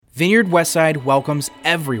Vineyard Westside welcomes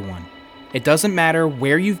everyone. It doesn't matter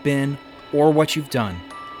where you've been or what you've done.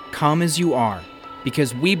 Come as you are,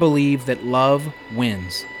 because we believe that love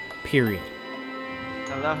wins. Period.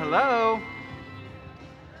 Hello, hello.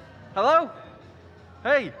 Hello?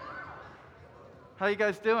 Hey. How you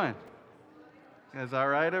guys doing? You guys all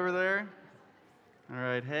right over there? All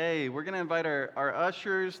right. Hey, we're going to invite our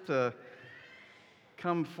ushers to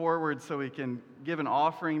come forward so we can give an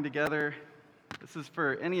offering together. This is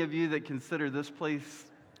for any of you that consider this place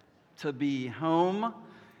to be home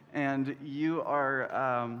and you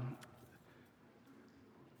are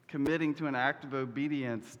committing to an act of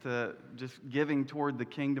obedience to just giving toward the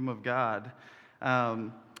kingdom of God.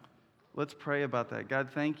 Let's pray about that. God,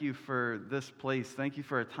 thank you for this place. Thank you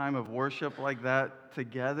for a time of worship like that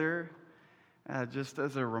together, just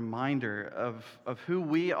as a reminder of who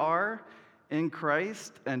we are in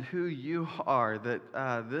Christ and who you are,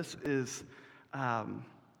 that this is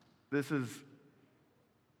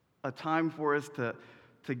a time for us to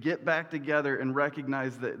get back together and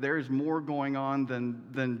recognize that there is more going on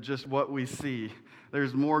than just what we see.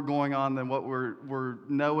 There's more going on than what we're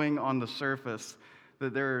knowing on the surface,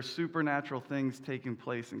 that there are supernatural things taking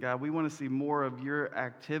place. And God, we want to see more of your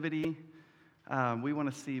activity. We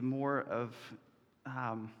want to see more of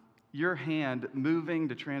your hand moving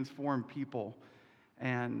to transform people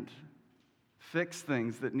and fix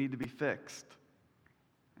things that need to be fixed,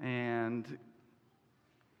 and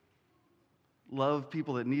love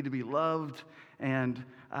people that need to be loved, and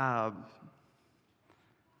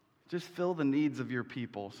just fill the needs of your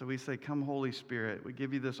people. So we say, come, Holy Spirit. We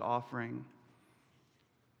give you this offering.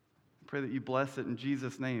 Pray that you bless it in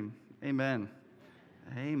Jesus' name. Amen.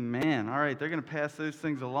 Amen. All right, they're going to pass those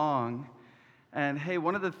things along. And hey,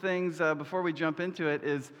 one of the things before we jump into it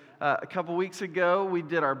is a couple weeks ago we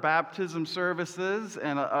did our baptism services,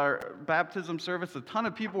 and our baptism service, a ton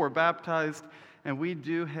of people were baptized, and we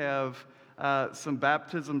do have some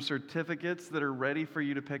baptism certificates that are ready for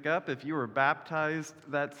you to pick up. If you were baptized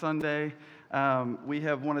that Sunday, we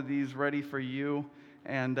have one of these ready for you,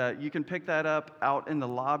 and you can pick that up out in the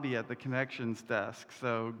lobby at the connections desk.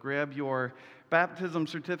 So grab your baptism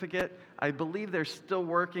certificate. I believe they're still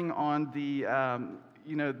working on the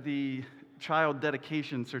child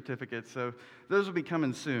dedication certificate, so those will be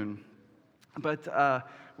coming soon. But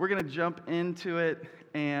we're going to jump into it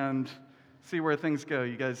and see where things go.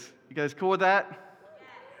 You guys cool with that?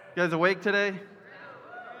 You guys awake today?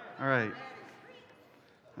 All right.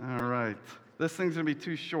 All right. This thing's going to be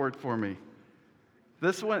too short for me.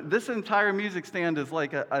 This entire music stand is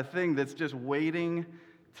like a thing that's just waiting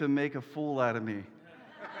to make a fool out of me.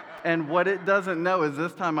 And what it doesn't know is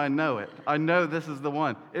this time I know it. I know this is the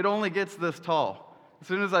one. It only gets this tall. As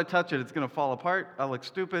soon as I touch it, it's going to fall apart. I look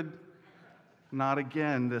stupid. Not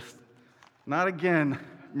again,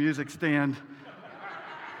 music stand.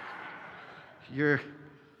 You're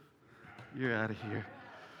out of here.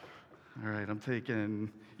 All right, I'm taking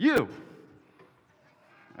you.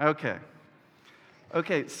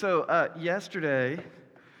 Okay, so yesterday,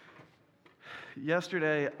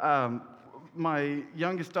 my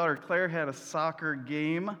youngest daughter, Claire, had a soccer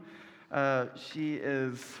game. She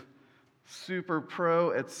is super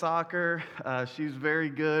pro at soccer. She's very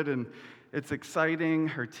good, and it's exciting.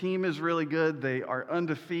 Her team is really good. They are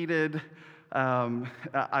undefeated.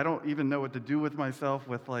 I don't even know what to do with myself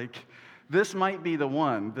with, this might be the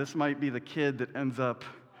one. This might be the kid that ends up,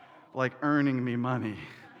 earning me money.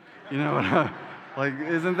 You know what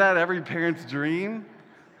isn't that every parent's dream?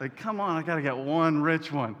 Come on, I got to get one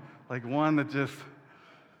rich one. One that just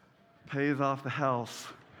pays off the house.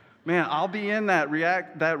 Man, I'll be in that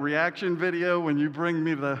reaction video when you bring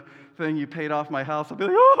me the thing you paid off my house. I'll be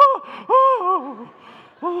like, oh,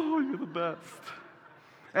 you're the best.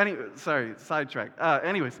 Anyway, sorry, sidetracked.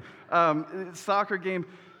 Soccer game.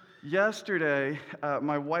 Yesterday,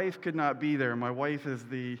 my wife could not be there. My wife is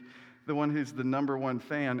the one who's the number one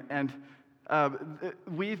fan, and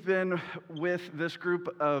we've been with this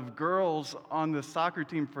group of girls on the soccer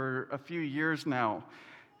team for a few years now.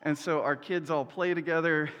 And so our kids all play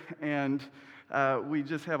together, and we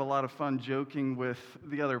just have a lot of fun joking with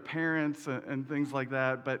the other parents and things like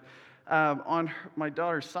that. But on my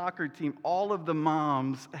daughter's soccer team, all of the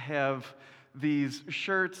moms have these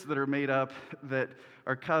shirts that are made up that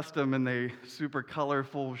are custom, and they super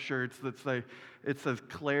colorful shirts that it says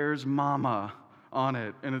Claire's Mama on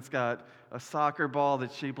it, and it's got a soccer ball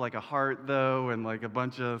that's shaped like a heart, though, and a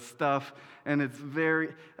bunch of stuff, and it's very.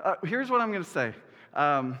 Here's what I'm going to say.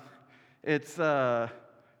 It's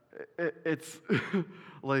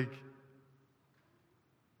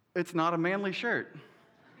it's not a manly shirt.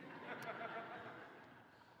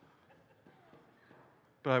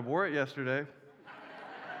 but I wore it yesterday.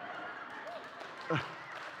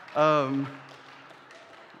 And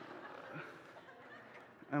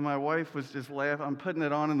my wife was just laughing. I'm putting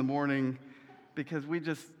it on in the morning because we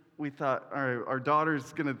thought, all right, our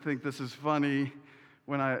daughter's going to think this is funny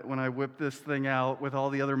when I whip this thing out with all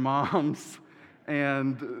the other moms,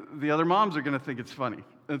 and the other moms are going to think it's funny.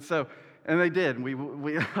 And they did.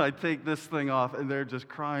 I take this thing off, and they're just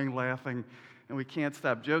crying, laughing, and we can't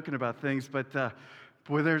stop joking about things. But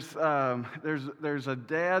boy, there's a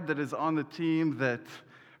dad that is on the team that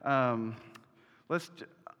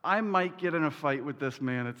I might get in a fight with this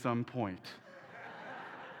man at some point.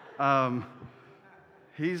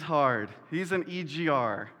 He's hard. He's an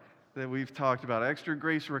EGR that we've talked about, extra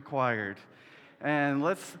grace required. And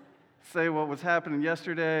let's say what was happening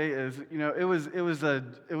yesterday is, it was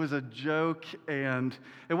a joke, and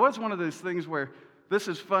it was one of those things where this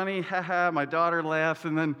is funny, haha, my daughter laughs,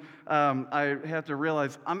 and then I have to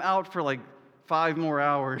realize I'm out for like 5 more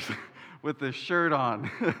hours with this shirt on,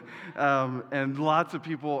 and lots of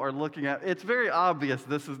people are looking at it. It's very obvious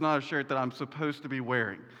this is not a shirt that I'm supposed to be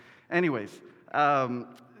wearing. Anyways,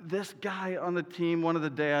 this guy on the team, one of the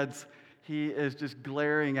dads, he is just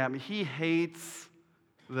glaring at me. He hates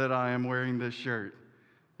that I am wearing this shirt.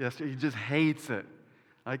 Yes, he just hates it.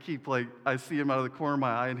 I see him out of the corner of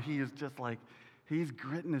my eye, and he is just like, he's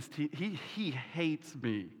gritting his teeth. He hates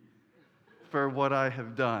me for what I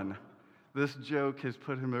have done. This joke has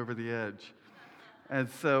put him over the edge. And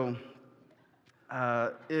so,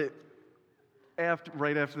 right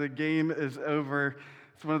after the game is over,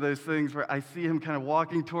 it's one of those things where I see him kind of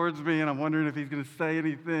walking towards me, and I'm wondering if he's going to say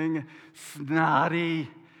anything snotty.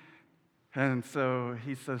 And so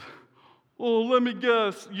he says, "Oh, let me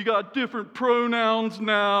guess, you got different pronouns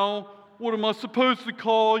now. What am I supposed to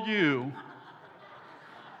call you?"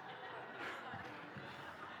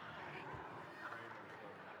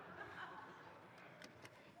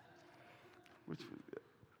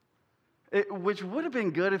 Which would have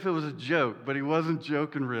been good if it was a joke, but he wasn't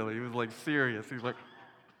joking really. He was like serious. He was like,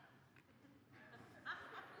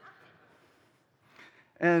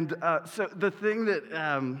 and so the thing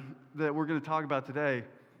that we're going to talk about today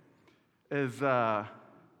is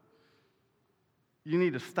you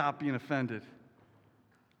need to stop being offended.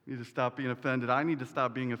 You need to stop being offended. I need to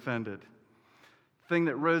stop being offended. The thing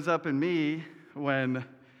that rose up in me when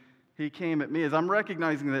he came at me is I'm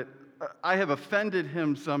recognizing that I have offended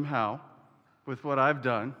him somehow with what I've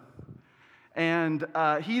done, and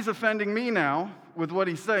he's offending me now with what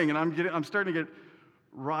he's saying, and I'm starting to get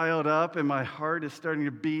riled up, and my heart is starting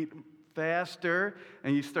to beat faster,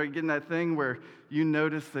 and you start getting that thing where you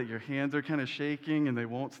notice that your hands are kind of shaking and they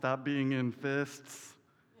won't stop being in fists.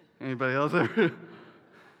 Anybody else ever?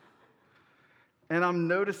 And I'm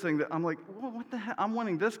noticing that I'm like, well, what the heck? I'm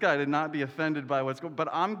wanting this guy to not be offended by what's going on, but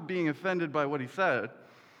I'm being offended by what he said.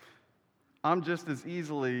 I'm just as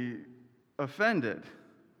easily offended.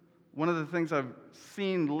 One of the things I've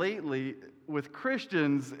seen lately with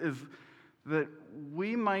Christians is that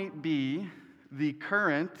we might be the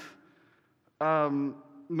current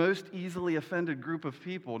most easily offended group of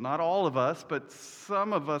people. Not all of us, but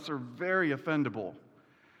some of us are very offendable.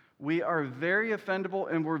 We are very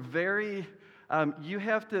offendable, and we're very. You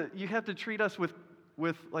have to treat us with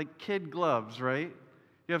like kid gloves, right?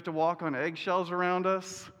 You have to walk on eggshells around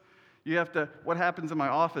us. You have to. What happens in my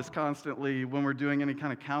office constantly when we're doing any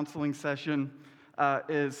kind of counseling session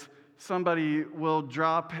is somebody will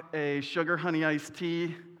drop a sugar honey iced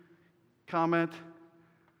tea comment.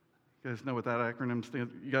 You guys know what that acronym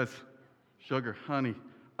stands for? You guys, sugar honey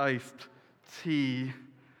iced tea.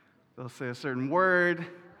 They'll say a certain word,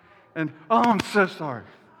 and oh, I'm so sorry.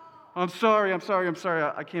 I'm sorry.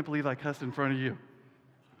 I can't believe I cussed in front of you.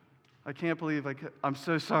 I can't believe I'm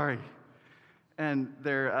so sorry. And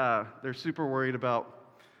they're super worried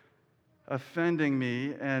about offending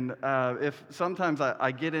me. And if sometimes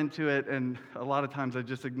I get into it, and a lot of times I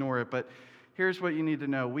just ignore it. But here's what you need to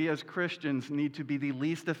know: we as Christians need to be the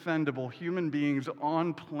least offendable human beings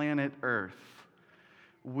on planet Earth.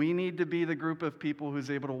 We need to be the group of people who's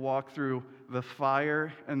able to walk through the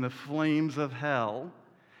fire and the flames of hell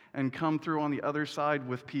and come through on the other side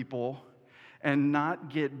with people and not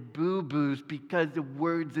get boo-boos because of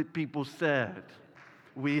words that people said.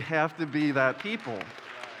 We have to be that people.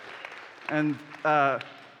 And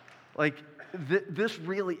this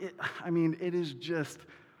really, it is just,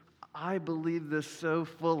 I believe this so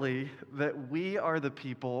fully that we are the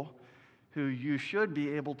people who you should be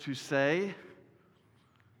able to say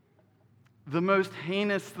the most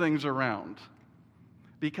heinous things around.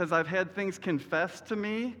 Because I've had things confessed to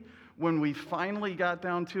me when we finally got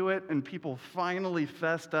down to it and people finally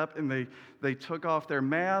fessed up and they took off their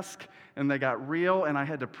mask and they got real and I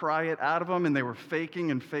had to pry it out of them and they were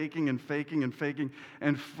faking and faking and faking and faking,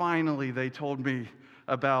 and finally they told me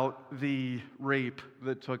about the rape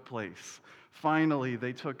that took place. Finally,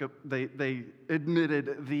 they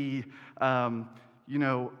admitted the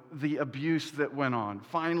abuse that went on.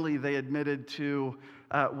 Finally, they admitted to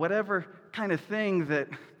whatever kind of thing that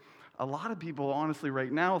a lot of people, honestly,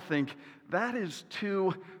 right now think that's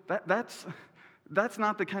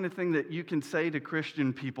not the kind of thing that you can say to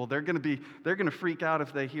Christian people. They're going to freak out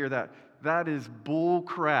if they hear that. That is bull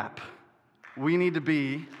crap. We need to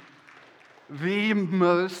be the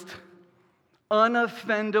most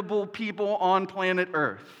unoffendable people on planet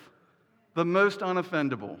Earth. The most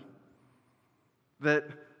unoffendable. That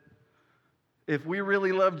if we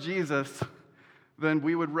really love Jesus, then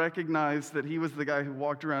we would recognize that he was the guy who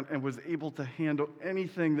walked around and was able to handle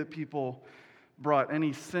anything that people brought,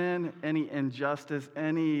 any sin, any injustice,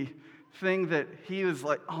 anything that he was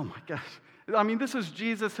like, oh my gosh. I mean, this is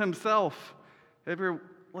Jesus himself. Have you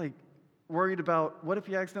ever, worried about, what if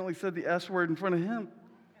you accidentally said the S word in front of him?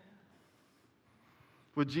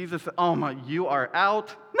 Would Jesus say, oh my, you are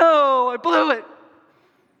out? No, I blew it.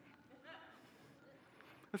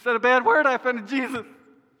 I said a bad word, I offended Jesus.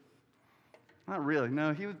 Not really.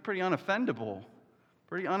 No, he was pretty unoffendable.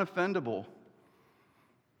 Pretty unoffendable.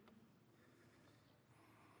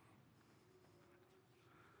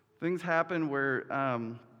 Things happen where,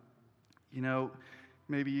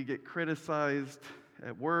 maybe you get criticized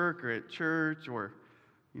at work or at church, or,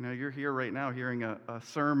 you're here right now hearing a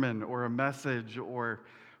sermon or a message or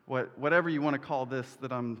whatever you want to call this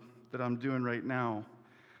that I'm doing right now.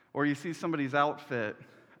 Or you see somebody's outfit.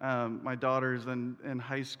 My daughter's in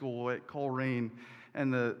high school at Coleraine,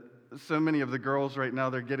 and so many of the girls right now,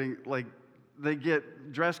 they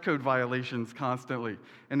get dress code violations constantly,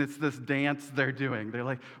 and it's this dance they're doing. They're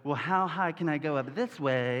like, well, how high can I go up this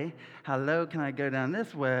way? How low can I go down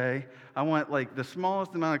this way? I want the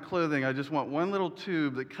smallest amount of clothing. I just want one little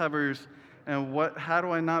tube that covers, and how do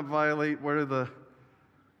I not violate?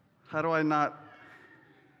 How do I not?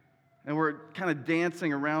 And we're kind of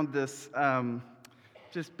dancing around this,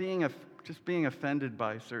 just being offended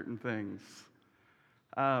by certain things.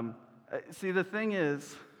 See, the thing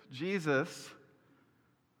is, Jesus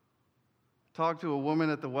talked to a woman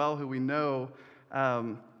at the well who we know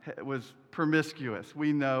was promiscuous.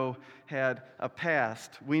 We know had a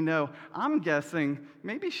past. We know, I'm guessing,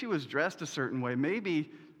 maybe she was dressed a certain way.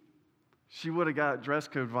 Maybe she would have got dress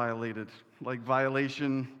code violated,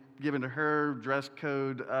 violation given to her, dress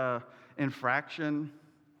code infraction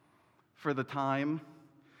for the time.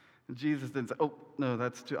 And Jesus didn't say, oh, no,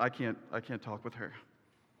 that's too, I can't talk with her.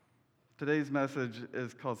 Today's message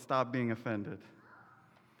is called Stop Being Offended.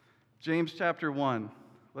 James chapter 1.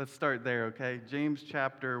 Let's start there, okay? James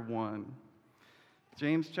chapter 1.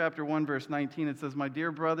 James chapter 1, verse 19, it says, my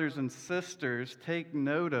dear brothers and sisters, take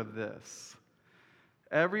note of this.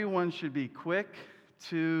 Everyone should be quick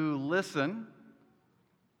to listen,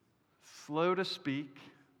 slow to speak,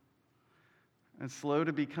 and slow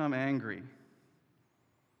to become angry.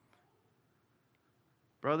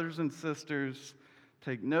 Brothers and sisters,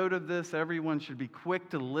 take note of this. Everyone should be quick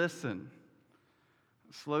to listen,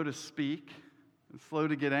 slow to speak, and slow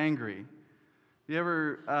to get angry. You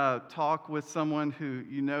ever talk with someone who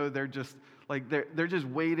they're just they're just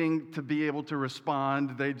waiting to be able to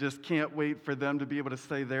respond? They just can't wait for them to be able to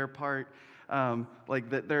say their part.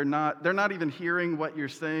 That they're not even hearing what you're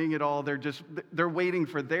saying at all. They're waiting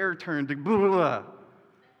for their turn to blah, blah, blah.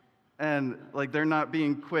 And they're not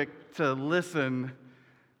being quick to listen.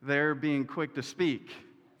 They're being quick to speak.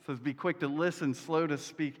 So be quick to listen, slow to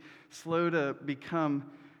speak, slow to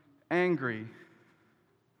become angry.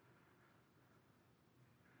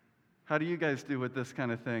 How do you guys do with this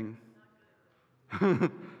kind of thing?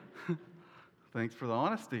 Thanks for the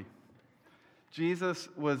honesty. Jesus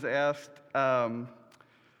was asked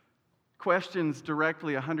questions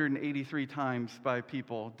directly 183 times by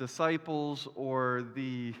people, disciples or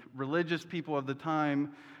the religious people of the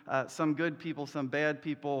time, some good people, some bad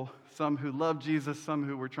people, some who loved Jesus, some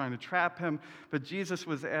who were trying to trap him. But Jesus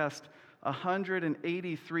was asked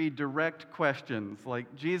 183 direct questions,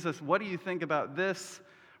 like, Jesus, what do you think about this?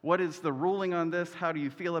 What is the ruling on this? How do you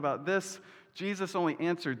feel about this? Jesus only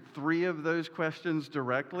answered 3 of those questions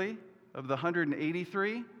directly, of the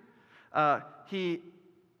 183. He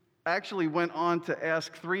actually went on to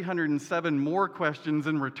ask 307 more questions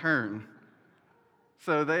in return.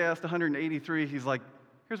 So they asked 183. He's like,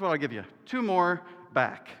 here's what I'll give you. 2 more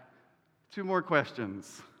back. 2 more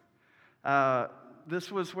questions.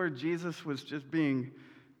 This was where Jesus was just being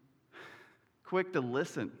quick to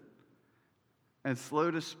listen, and slow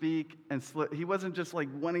to speak, and he wasn't just like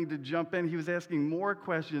wanting to jump in. He was asking more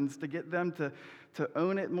questions to get them to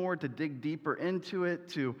own it more, to dig deeper into it,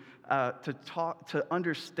 to talk, to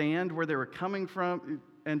understand where they were coming from,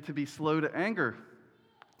 and to be slow to anger,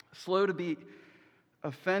 slow to be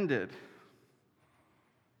offended.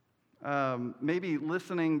 Maybe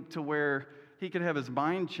listening to where he could have his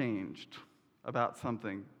mind changed about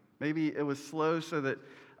something. Maybe it was slow so that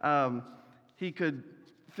he could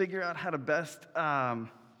figure out how to best, draw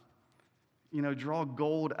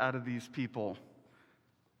gold out of these people.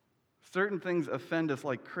 Certain things offend us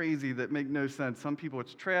like crazy that make no sense. Some people,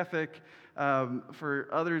 it's traffic. For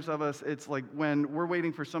others of us, it's like when we're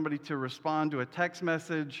waiting for somebody to respond to a text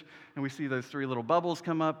message, and we see those 3 little bubbles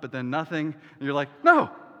come up, but then nothing. And you're like,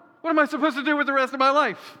 no, what am I supposed to do with the rest of my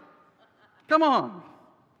life? Come on,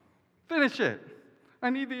 finish it.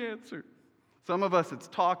 I need the answer. Some of us, it's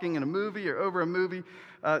talking in a movie or over a movie,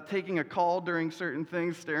 taking a call during certain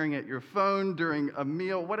things, staring at your phone during a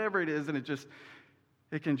meal, whatever it is, and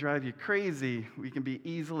it can drive you crazy. We can be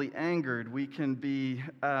easily angered. We can be,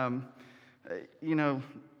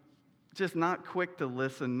 just not quick to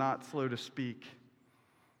listen, not slow to speak,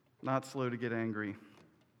 not slow to get angry.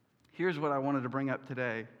 Here's what I wanted to bring up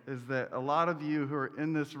today, is that a lot of you who are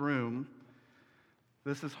in this room,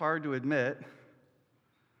 this is hard to admit,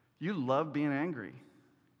 you love being angry.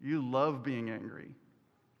 You love being angry.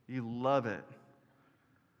 You love it.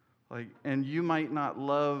 And you might not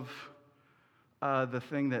love the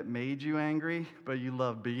thing that made you angry, but you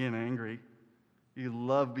love being angry. You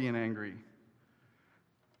love being angry.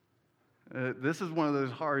 This is one of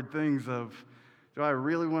those hard things of, do I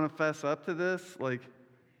really want to fess up to this?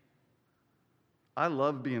 I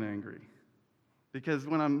love being angry. Because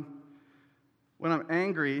when I'm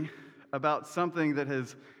angry about something that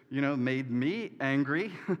has made me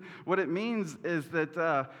angry, what it means is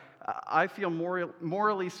that I feel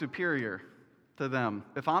morally superior to them.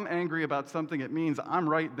 If I'm angry about something, it means I'm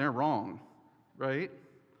right and they're wrong, right?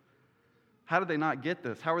 How did they not get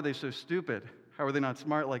this? How are they so stupid? How are they not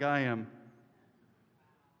smart like I am?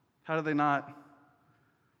 How do they not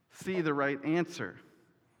see the right answer?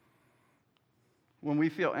 When we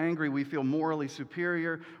feel angry, we feel morally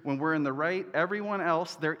superior. When we're in the right, everyone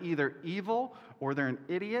else, they're either evil, or they're an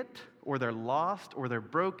idiot, or they're lost, or they're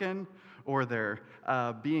broken, or they're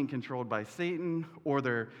being controlled by Satan, or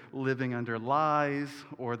they're living under lies,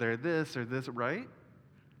 or they're this or this, right?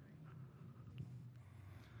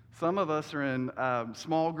 Some of us are in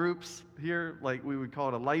small groups here, like we would call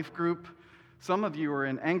it a life group. Some of you are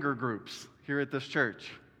in anger groups here at this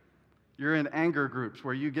church. You're in anger groups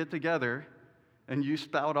where you get together and you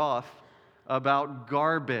spout off about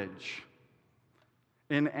garbage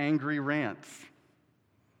in angry rants.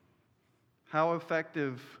 How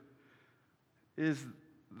effective is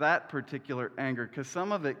that particular anger? Because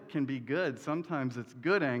some of it can be good. Sometimes it's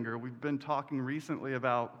good anger. We've been talking recently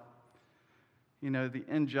about, the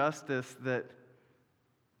injustice that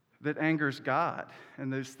angers God,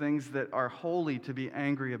 and those things that are holy to be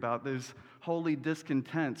angry about, those holy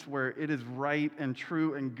discontents where it is right and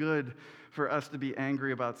true and good for us to be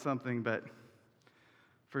angry about something. But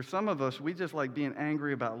for some of us, we just like being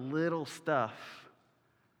angry about little stuff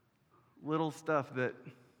that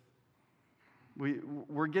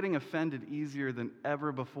we're getting offended easier than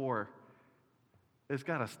ever before. It's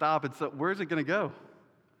got to stop. Where's it going to go?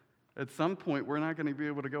 At some point, we're not going to be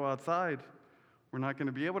able to go outside. We're not going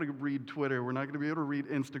to be able to read Twitter. We're not going to be able to read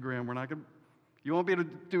Instagram. You won't be able to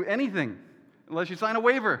do anything unless you sign a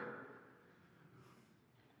waiver.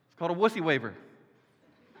 It's called a wussy waiver.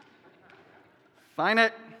 Sign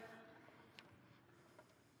it.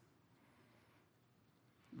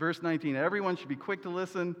 Verse 19, everyone should be quick to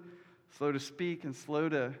listen, slow to speak, and slow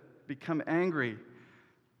to become angry.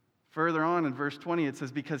 Further on in verse 20, it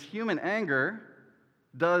says, because human anger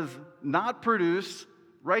does not produce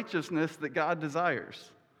righteousness that God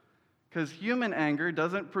desires. Because human anger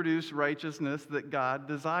doesn't produce righteousness that God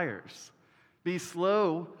desires. Be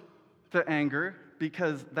slow to anger,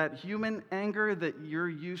 because that human anger that you're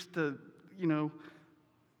used to,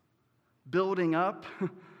 building up,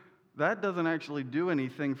 that doesn't actually do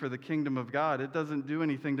anything for the kingdom of God. It doesn't do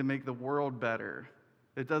anything to make the world better.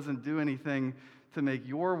 It doesn't do anything to make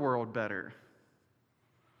your world better.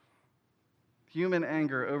 Human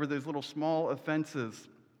anger over those little small offenses,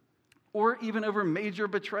 or even over major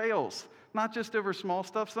betrayals, not just over small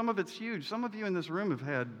stuff. Some of it's huge. Some of you in this room have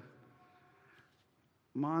had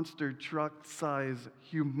monster truck size,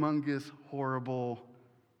 humongous, horrible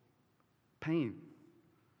pain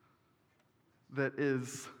that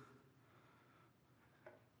is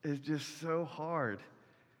just so hard.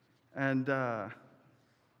 And so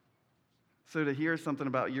to hear something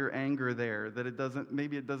about your anger there, that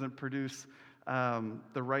maybe it doesn't produce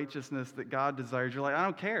the righteousness that God desires, you're like, I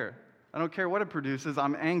don't care. I don't care what it produces.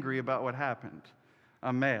 I'm angry about what happened.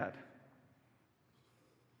 I'm mad.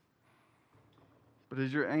 But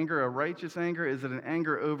is your anger a righteous anger? Is it an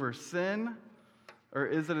anger over sin? Or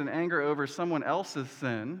is it an anger over someone else's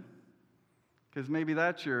sin? Because maybe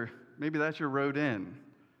that's your road in.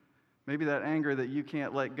 Maybe that anger that you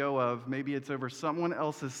can't let go of, maybe it's over someone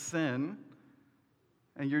else's sin,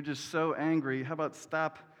 and you're just so angry. How about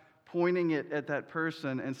stop pointing it at that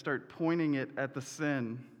person and start pointing it at the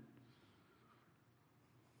sin?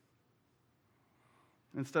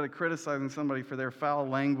 Instead of criticizing somebody for their foul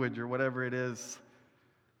language or whatever it is,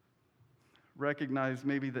 recognize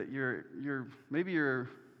maybe that you're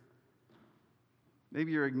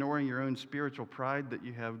ignoring your own spiritual pride that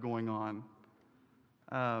you have going on.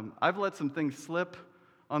 I've let some things slip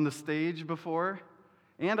on the stage before,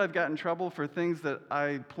 and I've gotten in trouble for things that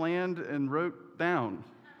I planned and wrote down.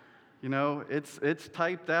 You know, it's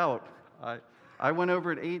typed out. I went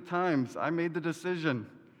over it 8 times. I made the decision.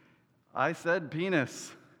 I said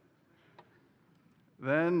penis.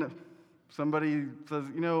 Then somebody says,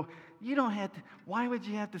 you don't have to, why would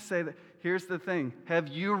you have to say that? Here's the thing. Have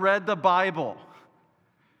you read the Bible?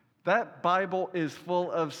 That Bible is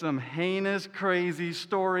full of some heinous, crazy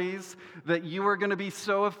stories that you are going to be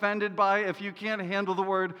so offended by if you can't handle the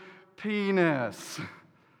word penis.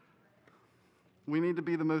 We need to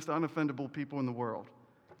be the most unoffendable people in the world.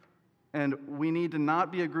 And we need to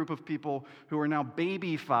not be a group of people who are now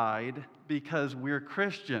babyfied because we're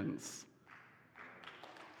Christians.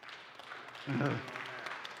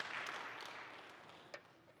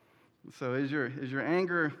 So is your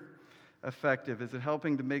anger effective? Is it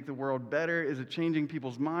helping to make the world better? Is it changing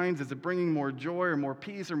people's minds? Is it bringing more joy or more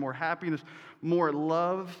peace or more happiness, more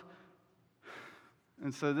love?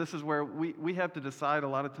 And so this is where we have to decide a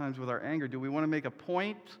lot of times with our anger. Do we want to make a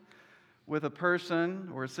point with a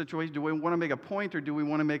person or a situation? Do we want to make a point or do we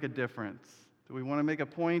want to make a difference? Do we want to make a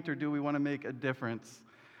point or do we want to make a difference?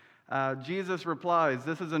 Jesus replies.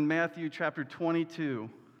 This is in Matthew chapter 22.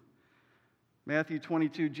 Matthew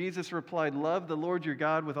 22, Jesus replied, "Love the Lord your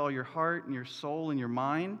God with all your heart and your soul and your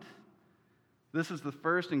mind. This is the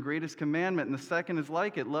first and greatest commandment, and the second is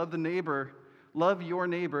like it. Love your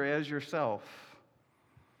neighbor as yourself."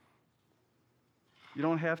 You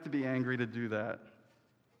don't have to be angry to do that.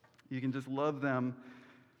 You can just love them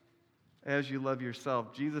as you love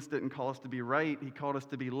yourself. Jesus didn't call us to be right. He called us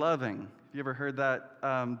to be loving. Have you ever heard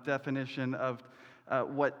that definition of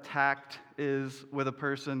what tact is with a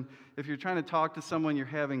person? If you're trying to talk to someone you're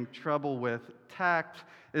having trouble with, tact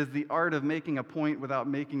is the art of making a point without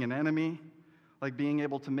making an enemy, like being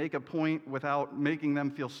able to make a point without making them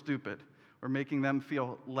feel stupid or making them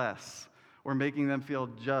feel less or making them feel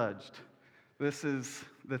judged. This is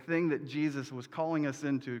the thing that Jesus was calling us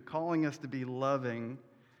into, calling us to be loving.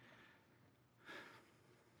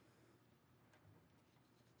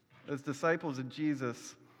 As disciples of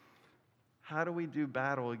Jesus, how do we do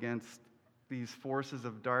battle against these forces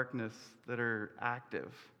of darkness that are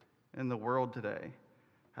active in the world today?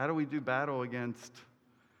 How do we do battle against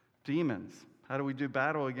demons? How do we do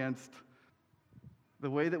battle against... The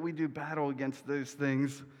way that we do battle against those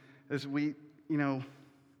things is we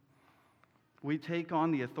take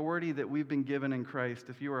on the authority that we've been given in Christ.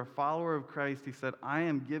 If you are a follower of Christ, he said, I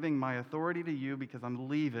am giving my authority to you because I'm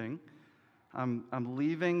leaving. I'm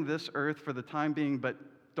leaving this earth for the time being, but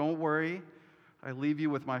don't worry. I leave you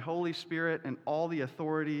with my Holy Spirit, and all the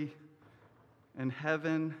authority in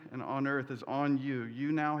heaven and on earth is on you.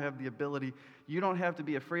 You now have the ability. You don't have to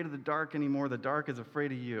be afraid of the dark anymore. The dark is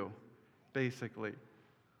afraid of you, basically.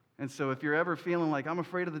 And so if you're ever feeling like, I'm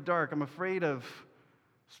afraid of the dark, I'm afraid of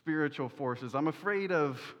spiritual forces, I'm afraid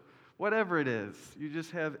of whatever it is, you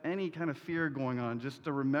just have any kind of fear going on, just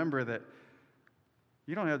to remember that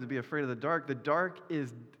you don't have to be afraid of the dark. The dark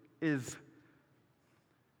is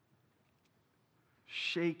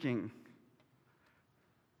shaking.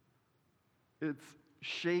 It's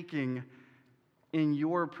shaking in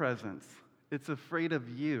your presence. It's afraid of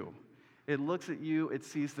you. It looks at you, it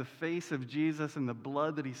sees the face of Jesus and the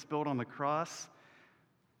blood that he spilled on the cross.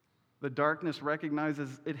 The darkness recognizes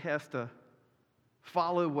it has to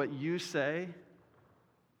follow what you say.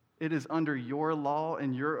 It is under your law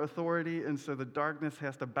and your authority, and so the darkness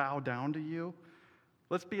has to bow down to you.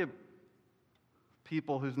 Let's be a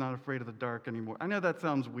people who's not afraid of the dark anymore. I know that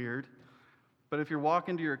sounds weird, but if you're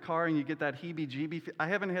walking to your car and you get that heebie-jeebie, I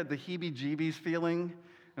haven't had the heebie-jeebies feeling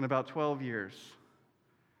in about 12 years.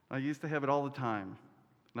 I used to have it all the time,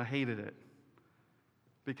 and I hated it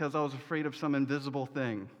because I was afraid of some invisible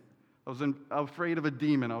thing. I was afraid of a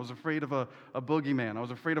demon. I was afraid of a boogeyman. I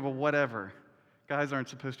was afraid of a whatever. Guys aren't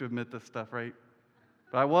supposed to admit this stuff, right?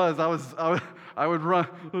 But I would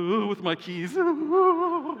run with my keys.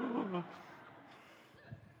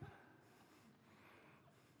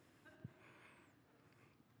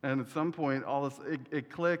 And at some point, all this it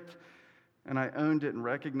clicked, and I owned it and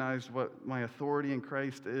recognized what my authority in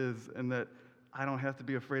Christ is, and that I don't have to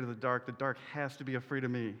be afraid of the dark. The dark has to be afraid of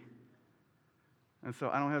me. And so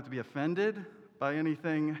I don't have to be offended by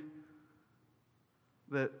anything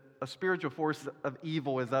that a spiritual force of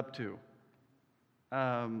evil is up to.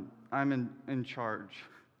 I'm in charge.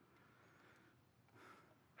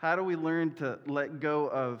 How do we learn to let go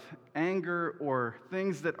of anger or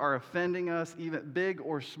things that are offending us, even big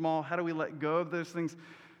or small? How do we let go of those things?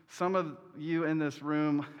 Some of you in this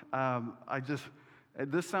room,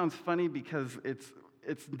 this sounds funny because it's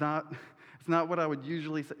not what I would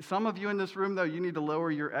usually say. Some of you in this room, though, you need to lower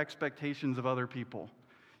your expectations of other people.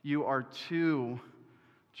 You are too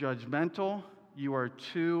judgmental. You're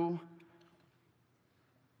too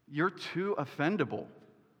offendable.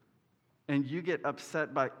 And you get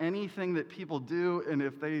upset by anything that people do, and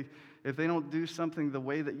if they don't do something the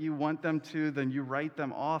way that you want them to, then you write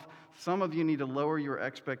them off. Some of you need to lower your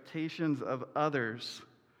expectations of others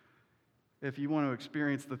if you want to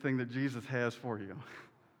experience the thing that Jesus has for you.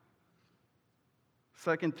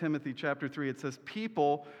 2 Timothy chapter 3, it says,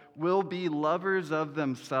 people will be lovers of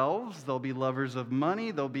themselves, they'll be lovers of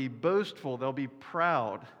money, they'll be boastful, they'll be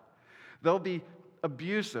proud, they'll be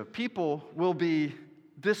abusive. People will be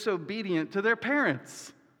disobedient to their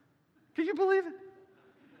parents. Can you believe it?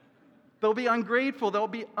 They'll be ungrateful. They'll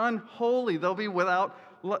be unholy. They'll be without.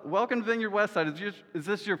 Welcome to Vineyard Westside. Is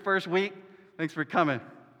this your first week? Thanks for coming.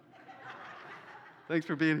 Thanks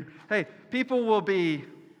for being here. Hey, people will be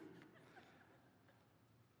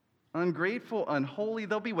ungrateful, unholy.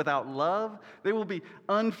 They'll be without love. They will be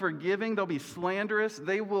unforgiving. They'll be slanderous.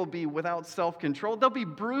 They will be without self-control. They'll be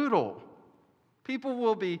brutal. People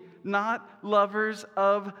will be not lovers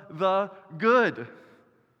of the good.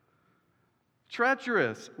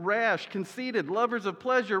 Treacherous, rash, conceited, lovers of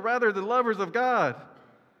pleasure rather than lovers of God.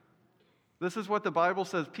 This is what the Bible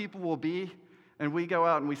says people will be, and we go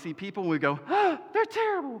out and we see people and we go, they're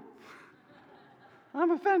terrible. I'm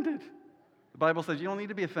offended. The Bible says you don't need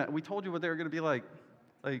to be offended. We told you what they were going to be like.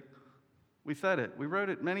 Like, we said it. We wrote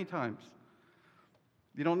it many times.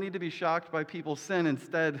 You don't need to be shocked by people's sin.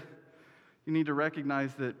 Instead, you need to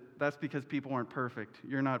recognize that that's because people aren't perfect.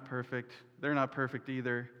 You're not perfect. They're not perfect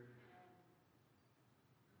either.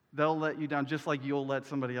 They'll let you down just like you'll let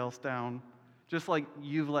somebody else down. Just like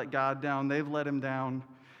you've let God down, they've let him down.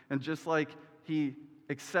 And just like he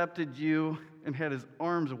accepted you and had his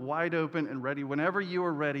arms wide open and ready, whenever you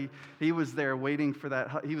were ready, he was there waiting for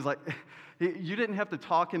that. He was like, you didn't have to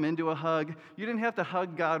talk him into a hug. You didn't have to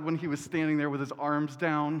hug God when he was standing there with his arms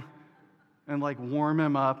down and like warm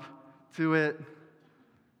him up to it.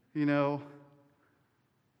 You know,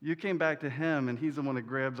 you came back to him, and he's the one that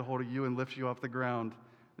grabs a hold of you and lifts you off the ground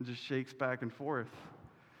and just shakes back and forth.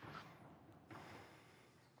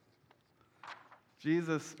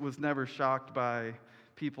 Jesus was never shocked by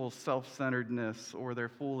people's self-centeredness or their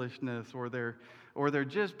foolishness or their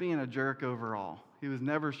just being a jerk overall. He was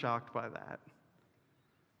never shocked by that.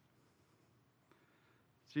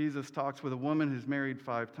 Jesus talks with a woman who's married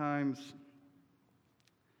 5 times.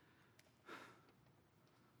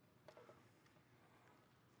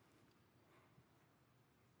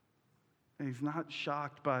 He's not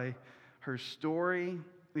shocked by her story.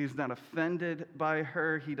 He's not offended by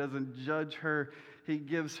her. He doesn't judge her. He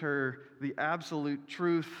gives her the absolute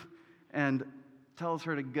truth and tells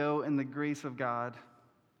her to go in the grace of God.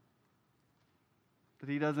 But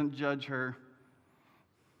he doesn't judge her.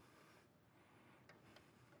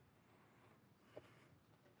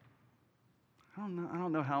 I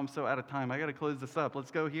don't know how I'm so out of time. I got to close this up. Let's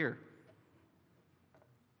go here.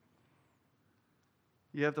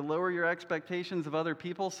 You have to lower your expectations of other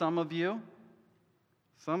people. Some of you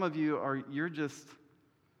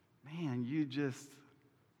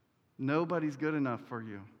nobody's good enough for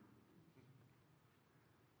you.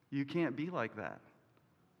 You can't be like that.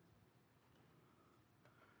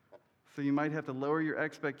 So you might have to lower your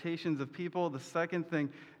expectations of people. The second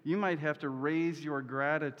thing, you might have to raise your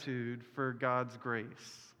gratitude for God's grace.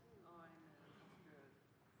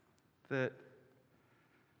 Would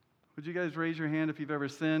you guys raise your hand if you've ever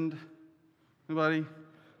sinned? Anybody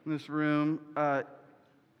in this room?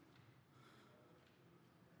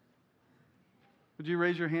 Would you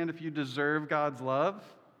raise your hand if you deserve God's love?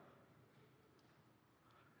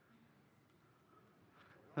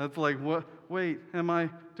 That's like, what? Wait,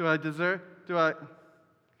 do I deserve?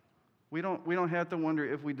 We don't have to wonder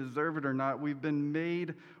if we deserve it or not. We've been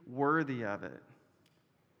made worthy of it.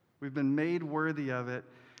 We've been made worthy of it.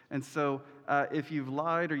 And so if you've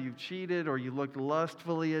lied or you've cheated or you looked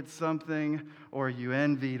lustfully at something or you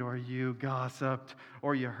envied or you gossiped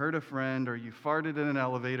or you hurt a friend or you farted in an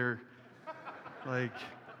elevator,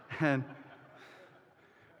 and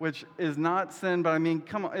which is not sin, but I mean,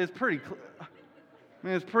 come on, it's pretty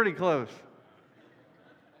close.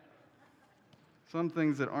 Some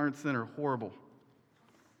things that aren't sin are horrible.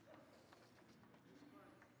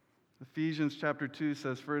 Ephesians chapter 2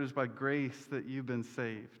 says, "For it is by grace that you've been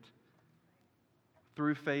saved,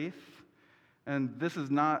 through faith." And this is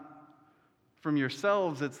not from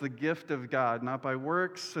yourselves, it's the gift of God, not by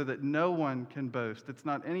works, so that no one can boast. It's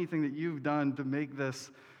not anything that you've done to make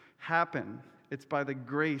this happen. It's by the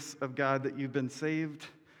grace of God that you've been saved,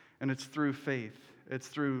 and it's through faith. It's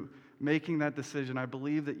through making that decision. I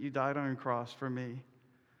believe that you died on a cross for me.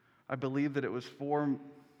 I believe that it was for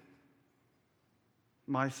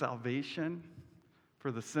my salvation,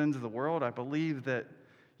 for the sins of the world. I believe that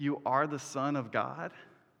you are the Son of God.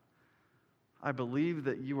 I believe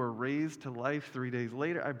that you were raised to life 3 days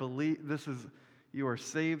later. I believe you are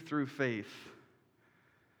saved through faith.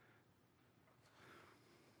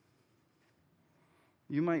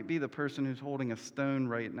 You might be the person who's holding a stone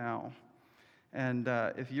right now. And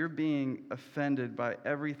if you're being offended by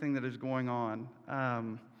everything that is going on,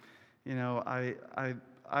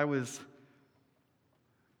 I was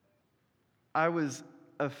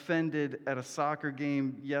offended at a soccer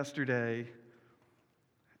game yesterday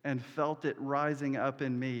and felt it rising up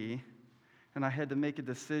in me, and I had to make a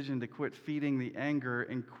decision to quit feeding the anger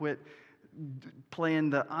and quit playing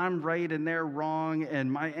the I'm right and they're wrong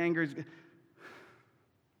and my anger's...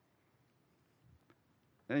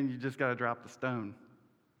 And you just got to drop the stone.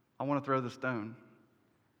 I want to throw the stone,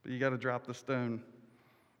 but you got to drop the stone.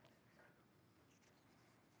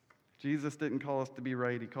 Jesus didn't call us to be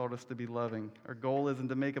right. He called us to be loving. Our goal isn't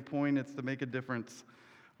to make a point, it's to make a difference.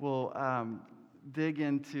 We'll dig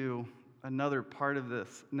into another part of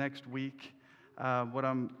this next week. What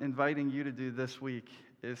I'm inviting you to do this week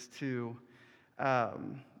is to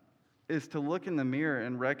look in the mirror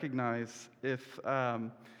and recognize if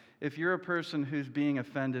you're a person who's being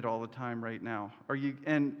offended all the time right now.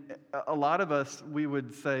 And a lot of us, we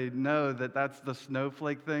would say, no, that's the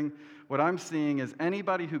snowflake thing. What I'm seeing is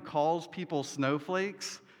anybody who calls people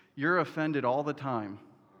snowflakes, you're offended all the time.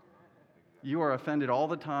 You are offended all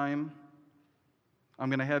the time. I'm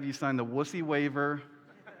going to have you sign the wussy waiver.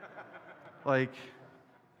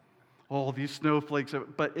 These snowflakes.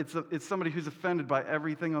 But it's somebody who's offended by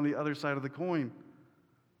everything on the other side of the coin.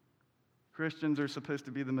 Christians are supposed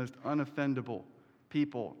to be the most unoffendable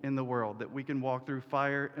people in the world, that we can walk through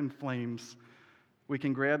fire and flames. We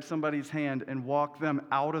can grab somebody's hand and walk them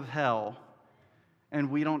out of hell, and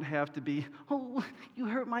we don't have to be, oh, you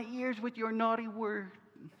hurt my ears with your naughty word.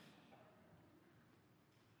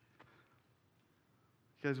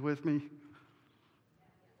 You guys with me?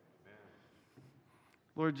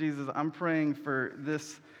 Lord Jesus, I'm praying for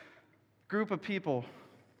this group of people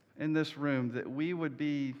in this room that we would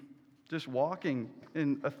be just walking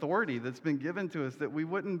in authority that's been given to us, that we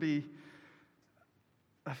wouldn't be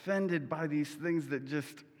offended by these things that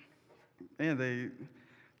just,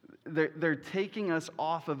 they're taking us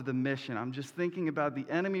off of the mission. I'm just thinking about the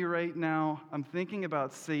enemy right now. I'm thinking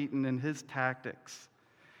about Satan and his tactics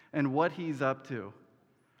and what he's up to.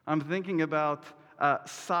 I'm thinking about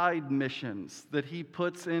side missions that he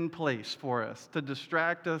puts in place for us to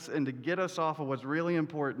distract us and to get us off of what's really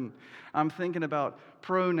important. I'm thinking about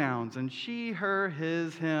pronouns and she, her,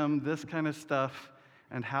 his, him, this kind of stuff,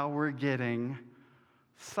 and how we're getting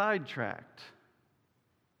sidetracked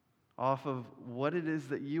off of what it is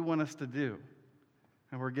that you want us to do.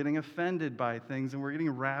 And we're getting offended by things, and we're getting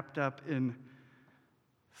wrapped up in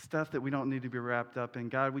stuff that we don't need to be wrapped up in.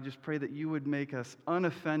 God, we just pray that you would make us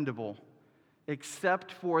unoffendable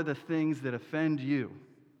except for the things that offend you.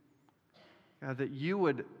 God, that you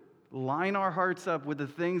would line our hearts up with the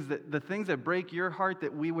things that break your heart,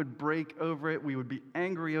 that we would break over it, we would be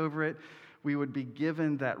angry over it, we would be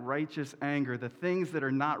given that righteous anger. The things that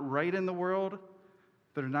are not right in the world,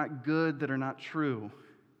 that are not good, that are not true,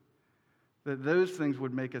 that those things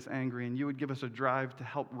would make us angry, and you would give us a drive to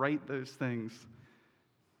help right those things.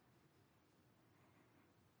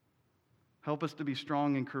 Help us to be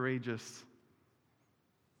strong and courageous.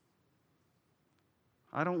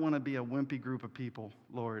 I don't want to be a wimpy group of people,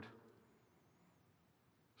 Lord.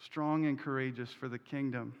 Strong and courageous for the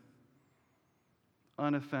kingdom.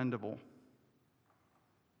 Unoffendable.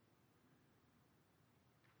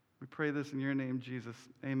 We pray this in your name, Jesus.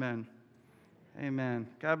 Amen. Amen.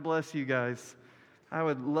 God bless you guys. I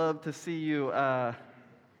would love to see you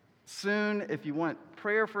soon. If you want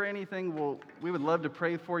prayer for anything, we would love to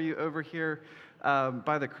pray for you over here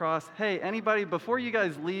by the cross. Hey, anybody, before you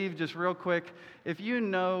guys leave, just real quick, if you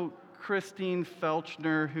know Christine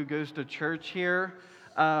Felchner, who goes to church here,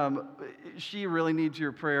 she really needs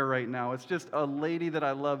your prayer right now. It's just a lady that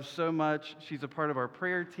I love so much. She's a part of our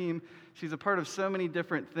prayer team. She's a part of so many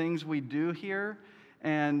different things we do here,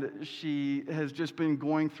 and she has just been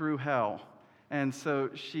going through hell. And so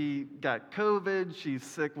she got COVID. She's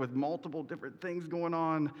sick with multiple different things going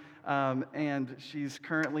on, and she's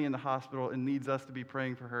currently in the hospital and needs us to be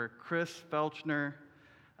praying for her. Chris Felchner.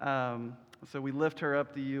 So we lift her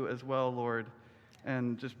up to you as well, Lord,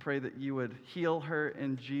 and just pray that you would heal her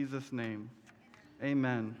in Jesus' name.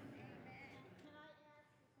 Amen.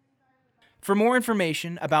 For more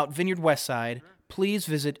information about Vineyard Westside, please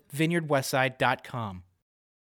visit vineyardwestside.com.